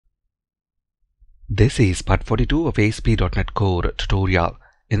This is part 42 of ASP .NET Core tutorial.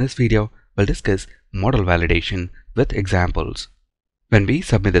 In this video, we'll discuss model validation with examples. When we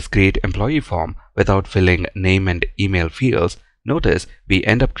submit this create employee form without filling name and email fields, notice we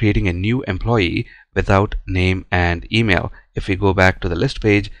end up creating a new employee without name and email. If we go back to the list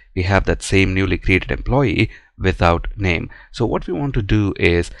page, we have that same newly created employee without name. So what we want to do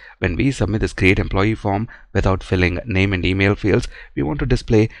is, when we submit this create employee form without filling name and email fields, we want to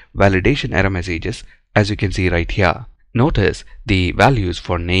display validation error messages, as you can see right here. Notice the values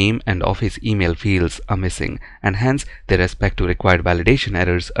for name and office email fields are missing, and hence their respective required validation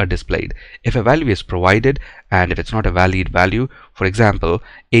errors are displayed. If a value is provided and if it's not a valid value, for example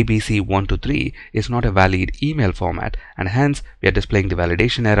ABC123 is not a valid email format, and hence we are displaying the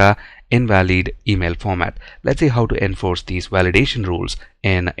validation error invalid email format. Let's see how to enforce these validation rules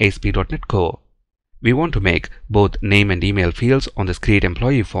in ASP.NET Core. We want to make both name and email fields on this create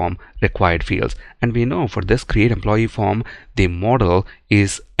employee form required fields, and we know for this create employee form the model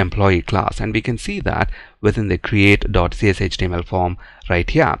is employee class, and we can see that within the create.cshtml form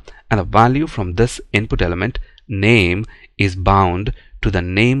right here, and the value from this input element name is bound to the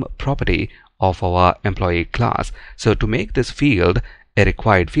name property of our employee class. So to make this field a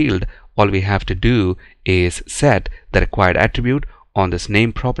required field, all we have to do is set the required attribute on this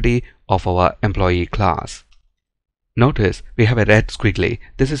name property of our employee class. Notice we have a red squiggly.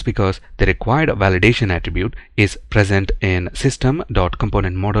 This is because the required validation attribute is present in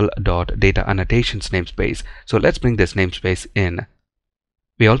system.componentModel.dataAnnotations namespace. So let's bring this namespace in.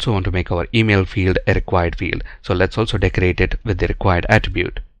 We also want to make our email field a required field. So let's also decorate it with the required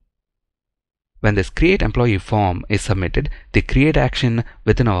attribute. When this create employee form is submitted, the create action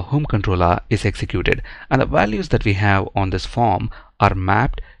within our home controller is executed, and the values that we have on this form are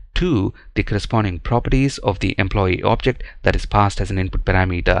mapped to the corresponding properties of the employee object that is passed as an input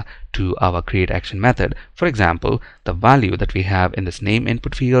parameter to our create action method. For example, the value that we have in this name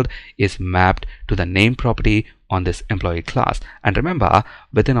input field is mapped to the name property on this employee class. And remember,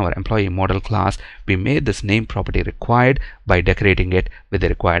 within our employee model class, we made this name property required by decorating it with the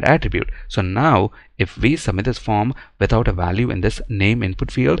required attribute. So now if we submit this form without a value in this name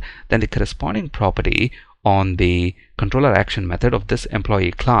input field, then the corresponding property on the controller action method of this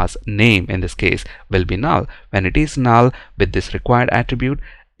employee class, name in this case, will be null. When it is null with this required attribute,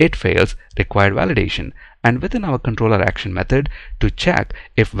 it fails required validation. And within our controller action method, to check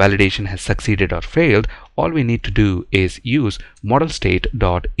if validation has succeeded or failed, all we need to do is use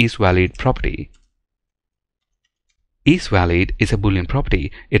modelState.isValid property. IsValid is a Boolean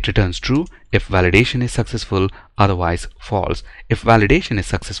property. It returns true if validation is successful, otherwise false. If validation is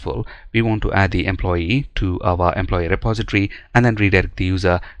successful, we want to add the employee to our employee repository and then redirect the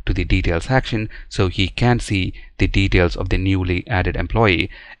user to the details action so he can see the details of the newly added employee.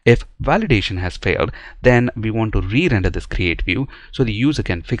 If validation has failed, then we want to re-render this create view so the user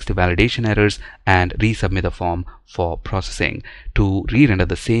can fix the validation errors and resubmit the form for processing. To re-render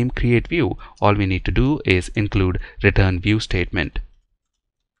the same create view, all we need to do is include return view statement.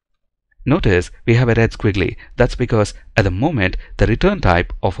 Notice we have a red squiggly. That's because at the moment the return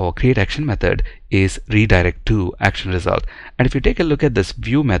type of our create action method is redirect to action result, and if you take a look at this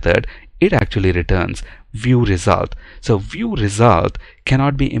view method, it actually returns view result. So view result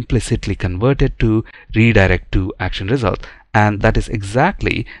cannot be implicitly converted to redirect to action result, and that is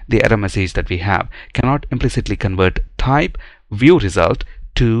exactly the error message that we have. Cannot implicitly convert type view result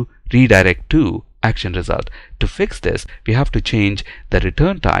to redirect to action result. To fix this, we have to change the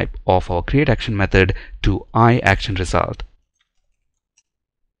return type of our create action method to iActionResult.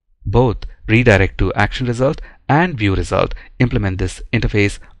 Both redirect to action result and view result implement this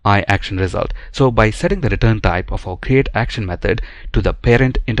interface iActionResult. So by setting the return type of our create action method to the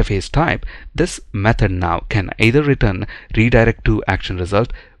parent interface type, this method now can either return redirect to action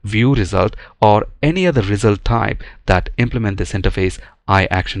result, view result, or any other result type that implement this interface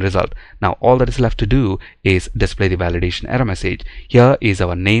iActionResult. Now all that is left to do is display the validation error message. Here is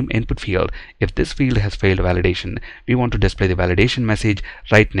our name input field. If this field has failed validation, we want to display the validation message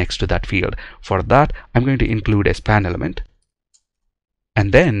right next to that field. For that, I'm going to include a span element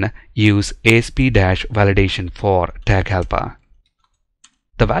and then use ASP-validation for tag helper.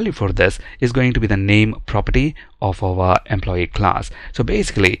 The value for this is going to be the name property of our employee class. So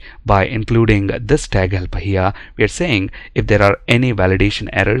basically, by including this tag helper here, we are saying if there are any validation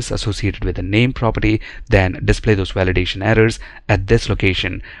errors associated with the name property, then display those validation errors at this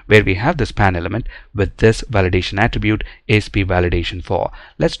location where we have the span element with this validation attribute ASP validation for.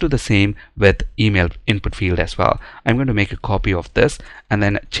 Let's do the same with email input field as well. I'm going to make a copy of this and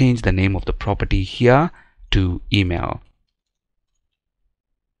then change the name of the property here to email.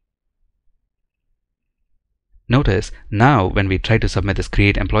 Notice now when we try to submit this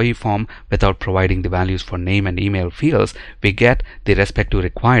create employee form without providing the values for name and email fields, we get the respective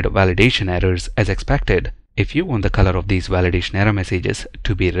required validation errors as expected. If you want the color of these validation error messages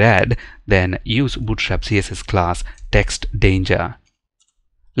to be red, then use Bootstrap CSS class text danger.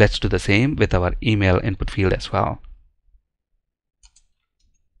 Let's do the same with our email input field as well.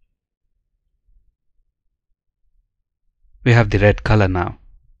 We have the red color now.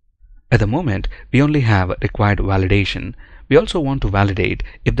 At the moment, we only have required validation. We also want to validate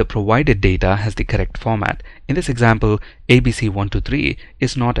if the provided data has the correct format. In this example, ABC123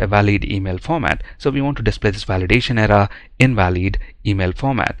 is not a valid email format, so we want to display this validation error invalid email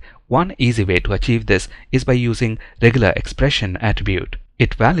format. One easy way to achieve this is by using regular expression attribute.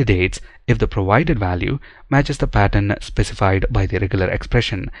 It validates if the provided value matches the pattern specified by the regular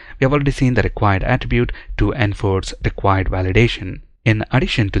expression. We have already seen the required attribute to enforce required validation. In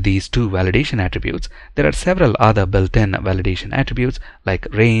addition to these two validation attributes, there are several other built-in validation attributes like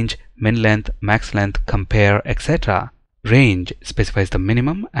range, min length, max length, compare, etc. Range specifies the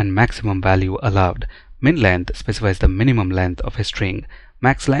minimum and maximum value allowed. Min length specifies the minimum length of a string.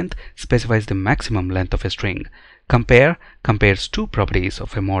 Max length specifies the maximum length of a string. Compare compares two properties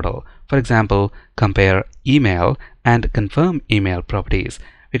of a model. For example, compare email and confirm email properties.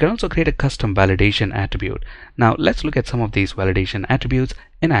 We can also create a custom validation attribute. Now let's look at some of these validation attributes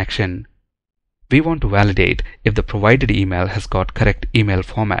in action. We want to validate if the provided email has got correct email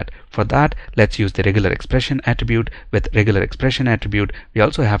format. For that, let's use the regular expression attribute. With regular expression attribute, we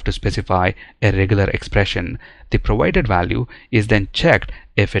also have to specify a regular expression. The provided value is then checked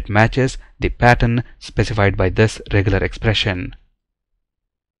if it matches the pattern specified by this regular expression.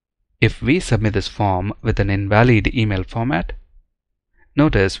 If we submit this form with an invalid email format,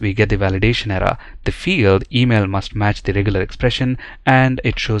 notice we get the validation error. The field email must match the regular expression, and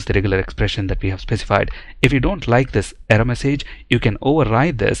it shows the regular expression that we have specified. If you don't like this error message, you can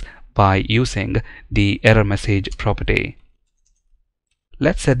override this by using the error message property.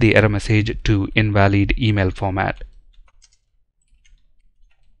 Let's set the error message to invalid email format.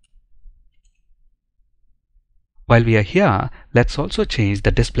 While we are here, let's also change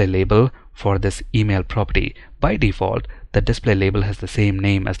the display label for this email property. By default, the display label has the same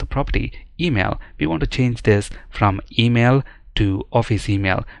name as the property, email. We want to change this from email to office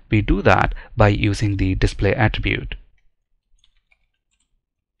email. We do that by using the display attribute.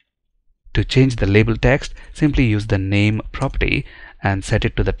 To change the label text, simply use the name property and set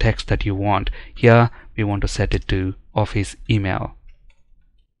it to the text that you want. Here, we want to set it to office email.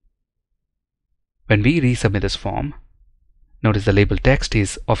 When we resubmit this form, notice the label text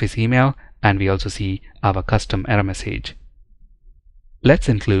is office email, and we also see our custom error message. Let's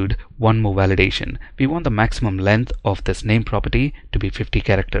include one more validation. We want the maximum length of this name property to be 50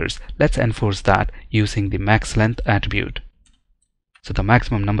 characters. Let's enforce that using the max length attribute. So the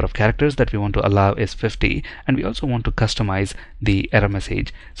maximum number of characters that we want to allow is 50, and we also want to customize the error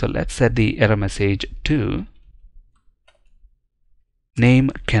message. So let's set the error message to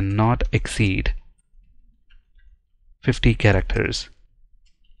name cannot exceed 50 characters.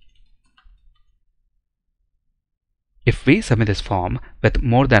 If we submit this form with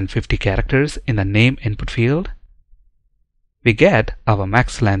more than 50 characters in the name input field, we get our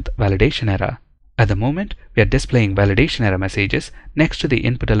max length validation error. At the moment, we are displaying validation error messages next to the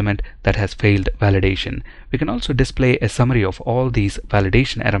input element that has failed validation. We can also display a summary of all these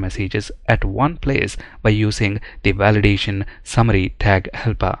validation error messages at one place by using the validation summary tag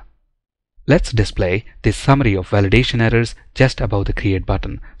helper. Let's display the summary of validation errors just above the create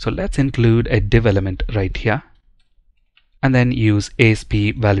button. So let's include a div element right here, and then use ASP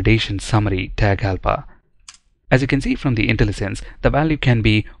validation summary tag helper. As you can see from the IntelliSense, the value can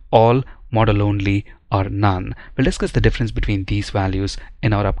be all, model only, or none. We'll discuss the difference between these values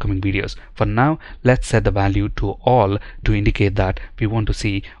in our upcoming videos. For now, let's set the value to all to indicate that we want to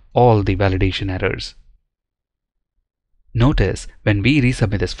see all the validation errors. Notice when we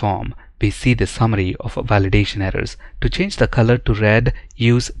resubmit this form, we see the summary of validation errors. To change the color to red,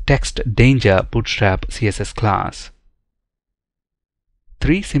 use text danger Bootstrap CSS class.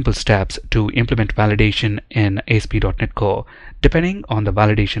 3 simple steps to implement validation in ASP .NET Core. Depending on the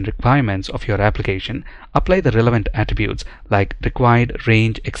validation requirements of your application, apply the relevant attributes like required,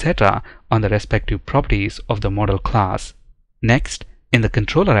 range, etc. on the respective properties of the model class. Next, in the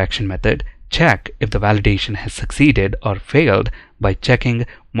controller action method, check if the validation has succeeded or failed by checking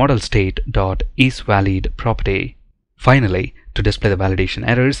modelState.isValid property. Finally, to display the validation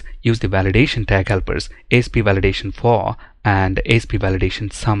errors, use the validation tag helpers ASP validation for and ASP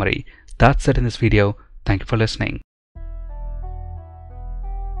validation summary. That's it in this video. Thank you for listening.